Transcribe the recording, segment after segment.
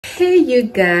Hey you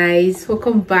guys,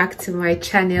 welcome back to my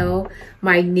channel.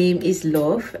 My name is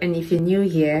Love, and if you're new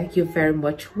here, you're very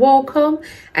much welcome.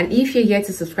 And if you're here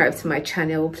to subscribe to my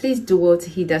channel, please do well to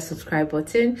hit that subscribe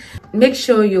button. Make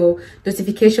sure your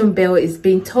notification bell is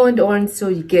being turned on so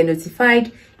you get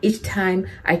notified each time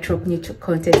I drop new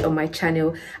content on my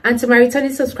channel. And to my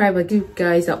returning subscribers, you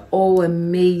guys are all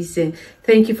amazing.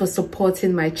 Thank you for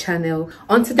supporting my channel.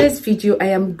 On today's video, I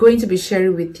am going to be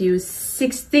sharing with you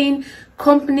 16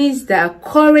 companies that are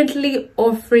currently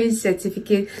offering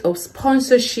certificates of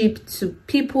sponsorship to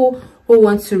people who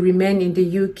want to remain in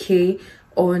the UK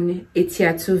on a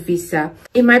Tier 2 visa.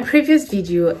 In my previous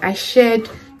video, I shared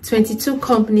 22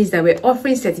 companies that were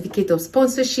offering certificate of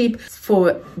sponsorship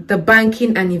for the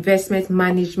banking and investment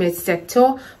management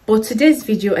sector. But today's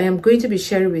video, I am going to be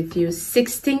sharing with you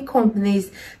 16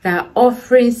 companies that are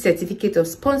offering certificate of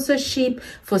sponsorship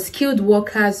for skilled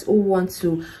workers who want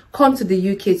to come to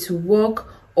the UK to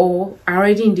work or are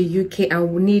already in the UK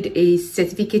and will need a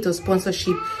certificate of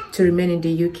sponsorship to remain in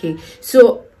the UK.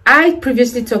 So I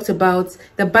previously talked about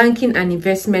the banking and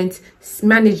investment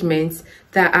management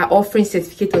that are offering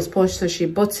certificate of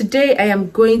sponsorship, but today I am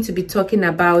going to be talking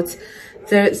about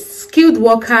the skilled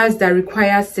workers that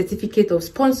require certificate of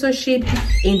sponsorship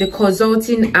in the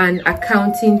consulting and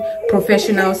accounting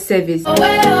professional service. Oh,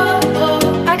 oh,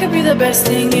 oh, I could be the best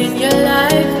thing in your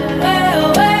life.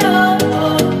 Oh, oh,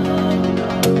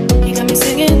 oh, you got me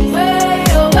singing.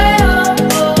 Oh, oh,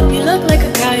 oh, you look like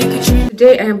a guy you could dream.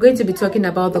 Today I am going to be talking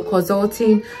about the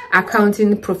consulting,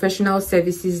 accounting, professional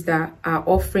services that are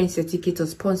offering certificate of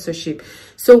sponsorship.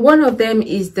 So one of them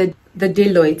is the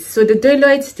DELOITTE. So the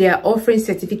DELOITTE, they are offering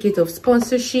certificate of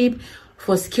sponsorship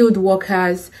for skilled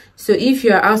workers. So if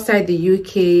you are outside the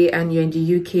UK and you're in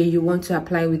the UK, you want to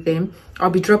apply with them,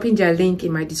 I'll be dropping their link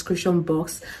in my description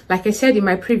box. Like I said in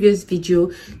my previous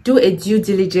video, do a due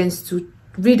diligence to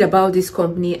read about this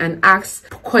company and ask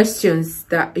questions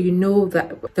that you know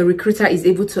that the recruiter is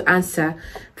able to answer.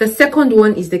 The second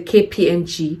one is the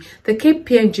KPMG. The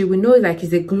KPMG, we know like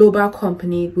is a global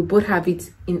company. We both have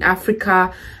it in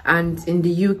Africa and in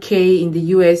the UK, in the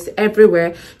US,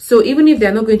 everywhere. So even if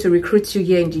they're not going to recruit you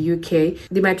here in the UK,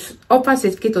 they might offer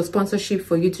certificate of sponsorship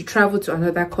for you to travel to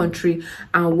another country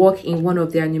and work in one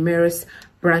of their numerous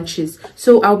branches.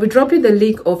 So I'll be dropping the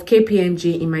link of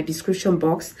KPMG in my description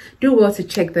box. Do well to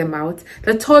check them out.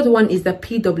 The third one is the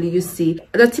PwC.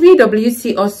 The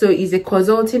PwC also is a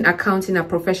consulting, accounting and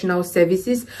professional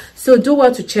services. So do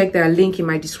well to check their link in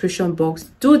my description box.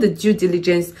 Do the due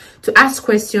diligence to ask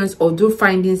questions or do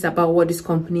findings about what this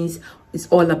company is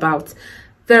all about.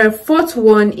 The fourth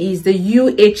one is the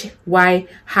UHY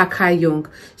Hacker Young.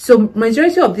 So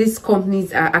majority of these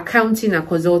companies are accounting and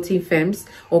consulting firms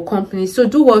or companies. So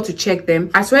do well to check them.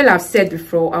 As well, I've said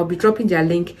before, I'll be dropping their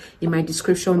link in my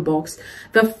description box.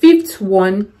 The fifth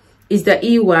one is the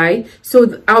EY.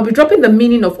 So I'll be dropping the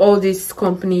meaning of all these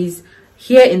companies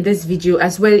here in this video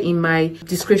as well in my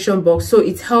description box, so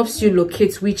it helps you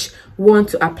locate which one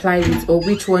to apply with or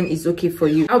which one is okay for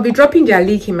you. I'll be dropping their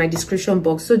link in my description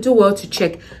box, so do well to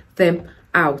check them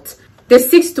out. The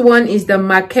sixth one is the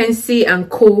McKINSEY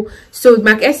CO. So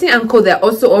McKINSEY CO, they're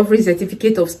also offering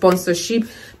certificate of sponsorship.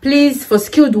 Please, for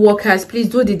skilled workers, please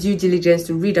do the due diligence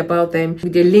to read about them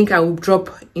with the link I will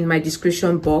drop in my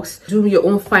description box. Do your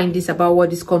own findings about what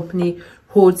this company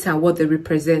holds and what they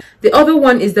represent. The other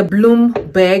one is the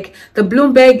BLOOMBERG. The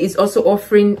BLOOMBERG is also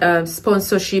offering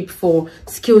sponsorship for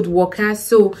skilled workers,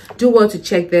 so do well to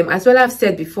check them. As well, I've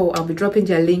said before, I'll be dropping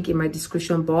their link in my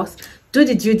description box. Do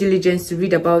the due diligence to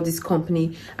read about this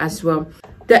company as well.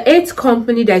 The eighth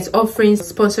company that is offering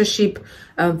sponsorship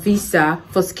visa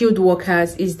for skilled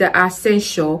workers is the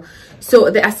ACCENTURE.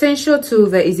 So the ACCENTURE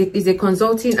is a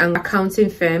consulting and accounting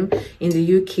firm in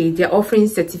the UK. They're offering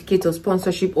certificate of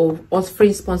sponsorship or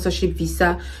offering sponsorship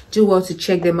visa. Do well to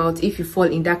check them out if you fall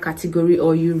in that category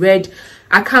or you read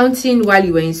accounting while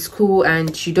you were in school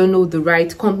and you don't know the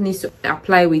right companies to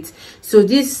apply with. So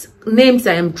these names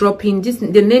I am dropping,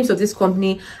 the names of this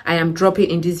company I am dropping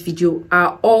in this video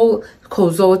are all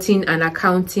consulting and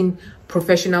accounting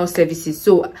professional services.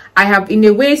 So I have in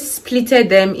a way splitted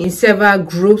them in several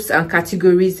groups and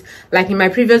categories. Like in my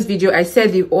previous video, I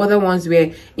said the other ones were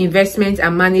investment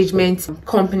and management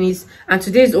companies, and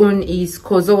today's one is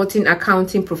consulting,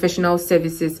 accounting, professional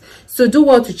services. So do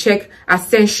well to check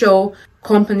ACCENTURE,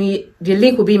 company. The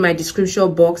link will be in my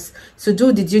description box, so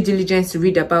do the due diligence to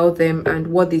read about them and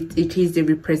what it is they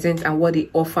represent and what they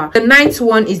offer. The ninth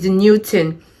one is the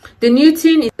Newton. The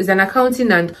Newton is an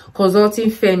accounting and consulting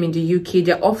firm in the UK.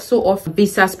 They also offer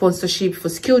visa sponsorship for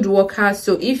skilled workers.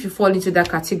 So if you fall into that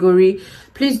category,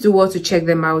 please do well to check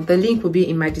them out. The link will be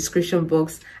in my description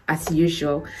box as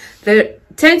usual. The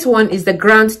 10th one is the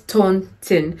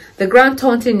THORNTON. The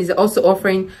THORNTON is also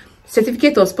offering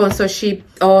certificate of sponsorship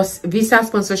or visa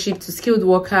sponsorship to skilled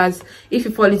workers. If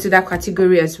you fall into that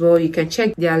category as well, you can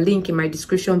check their link in my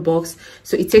description box.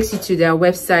 So it takes you to their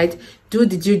website. Do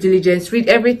the due diligence, read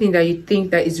everything that you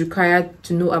think that is required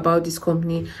to know about this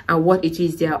company and what it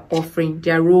is they are offering,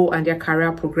 their role and their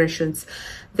career progressions.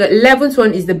 The 11th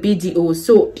one is the BDO.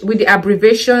 So with the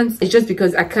abbreviations, it's just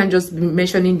because I can't just be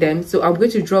mentioning them. So I'm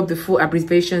going to drop the full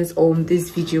abbreviations on this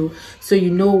video so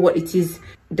you know what it is,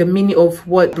 the meaning of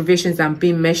what abbreviations I'm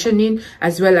being mentioning,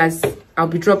 as well as I'll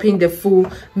be dropping the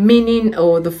full meaning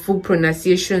or the full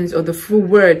pronunciations or the full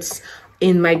words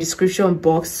in my description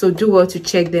box. So do well to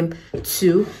check them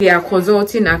too. They are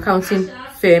consulting accounting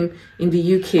firm in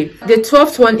the UK. The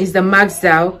 12th one is the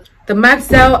MAZARS. The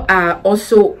MAZARS are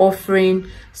also offering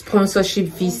sponsorship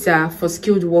visa for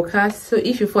skilled workers. So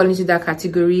if you fall into that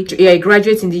category, you're a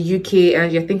graduate in the UK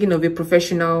and you're thinking of a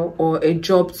professional or a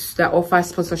job that offers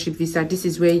sponsorship visa, this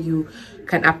is where you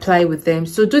can apply with them.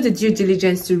 So do the due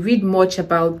diligence to read much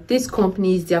about these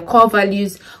companies, their core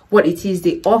values, what it is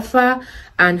they offer,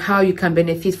 and how you can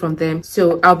benefit from them.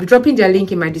 So I'll be dropping their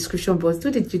link in my description box.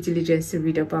 Do the due diligence to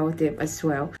read about them as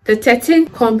well. The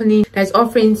 13th company that's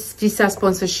offering visa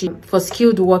sponsorship for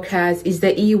skilled workers is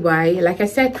the EY. Like I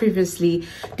said previously,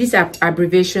 these are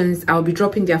abbreviations. I'll be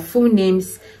dropping their full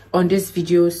names on this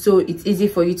video so it's easy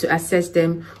for you to access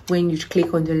them when you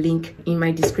click on the link in my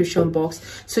description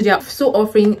box. So they are also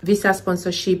offering visa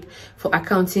sponsorship for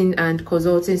accounting and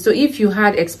consulting. So if you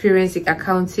had experience in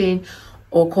accounting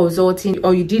or consulting,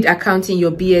 or you did accounting,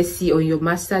 your BSc or your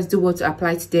masters, do well to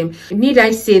apply to them. Need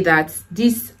I say that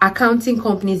these accounting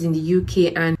companies in the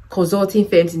UK and consulting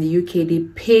firms in the UK, they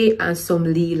pay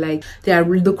handsomely. Like, there are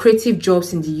lucrative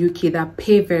jobs in the UK that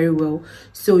pay very well.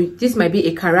 So this might be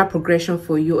a career progression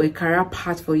for you or a career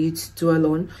path for you to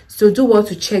dwell on. So do well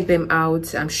to check them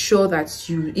out. I'm sure that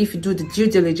if you do the due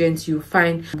diligence, you'll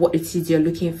find what it is you're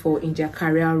looking for in their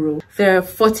career role. The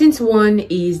 14th one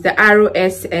is the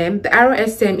ROSM. The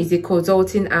ROSM is a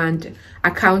consulting and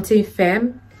accounting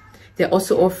firm. They're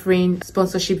also offering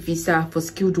sponsorship visa for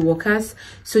skilled workers.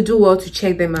 So do well to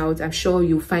check them out. I'm sure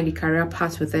you'll find a career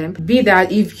path with them. Be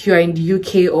that if you're in the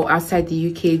UK or outside the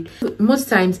UK. Most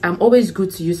times, I'm always good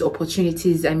to use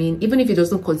opportunities. I mean, even if it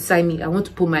doesn't concern me, I want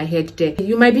to put my head there.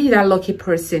 You might be that lucky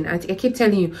person. And I keep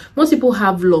telling you, most people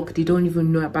have luck. They don't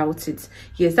even know about it.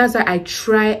 Yes, that's why I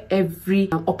try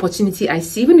every opportunity I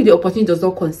see. Even if the opportunity does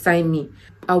not concern me,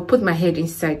 I'll put my head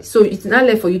inside. So it's not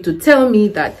left for you to tell me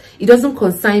that it doesn't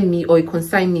concern me or it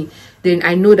concerns me. Then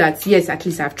I know that, yes, at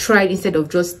least I've tried, instead of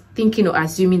just thinking or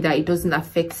assuming that it doesn't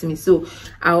affect me. So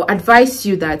I'll advise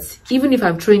you that even if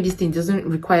I'm throwing this thing, it doesn't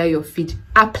require your feet.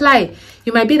 Apply.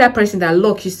 You might be that person that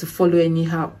luck used to follow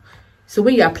anyhow. So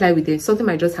when you apply with it, something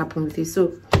might just happen with it.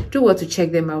 So do well to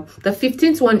check them out. The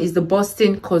 15th one is the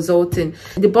Boston Consulting.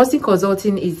 The Boston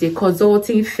Consulting is a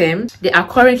consulting firm. They are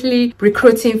currently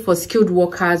recruiting for skilled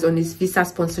workers on this visa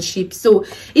sponsorship. So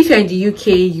if you're in the UK,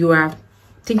 you are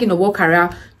thinking of what career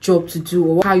job to do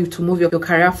or how you to move your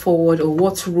career forward or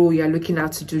what role you're looking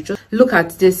at to do, just look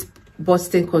at this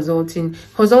Boston Consulting.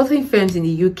 Consulting firms in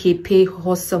the UK pay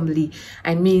handsomely.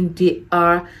 I mean, they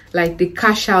are like the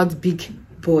cash out big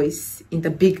boys in the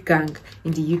big gang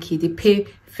in the UK. They pay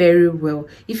very well.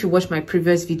 If you watch my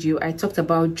previous video, I talked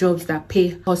about jobs that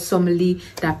pay handsomely,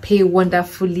 that pay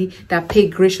wonderfully, that pay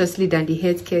graciously than the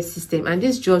healthcare system. And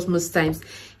these jobs, most times,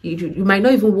 you might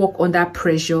not even work under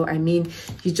pressure. I mean,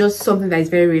 it's just something that is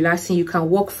very relaxing. You can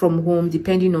work from home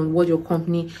depending on what your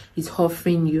company is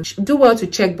offering you. Do well to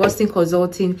check Boston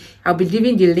Consulting. I'll be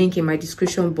leaving the link in my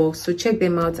description box, so check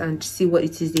them out and see what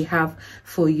it is they have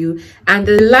for you. And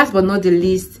the last but not the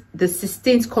least, the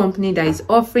 16th company that is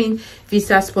offering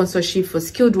visa sponsorship for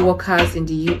skilled workers in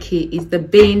the UK is the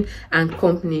BAIN and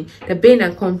Company. The BAIN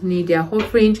and Company, they are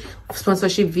offering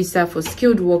sponsorship visa for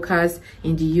skilled workers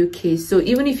in the UK. So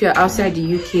even if you're outside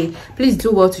the UK, please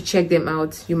do well to check them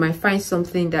out. You might find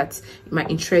something that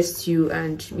might interest you,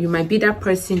 and you might be that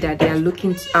person that they are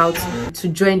looking out to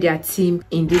join their team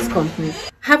in this company.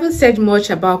 Haven't said much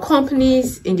about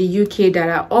companies in the UK that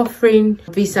are offering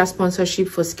visa sponsorship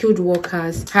for skilled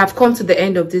workers. I have come to the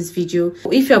end of this video.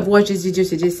 If you have watched this video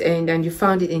to this end and you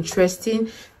found it interesting,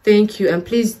 Thank you, and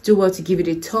please do well to give it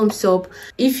a thumbs up.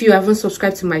 If you haven't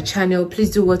subscribed to my channel,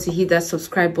 please do well to hit that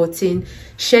subscribe button.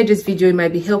 Share this video. It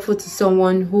might be helpful to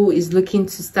someone who is looking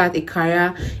to start a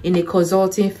career in a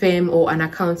consulting firm or an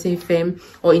accounting firm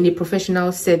or in a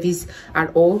professional service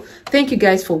at all. Thank you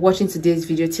guys for watching today's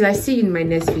video. Till I see you in my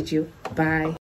next video. Bye.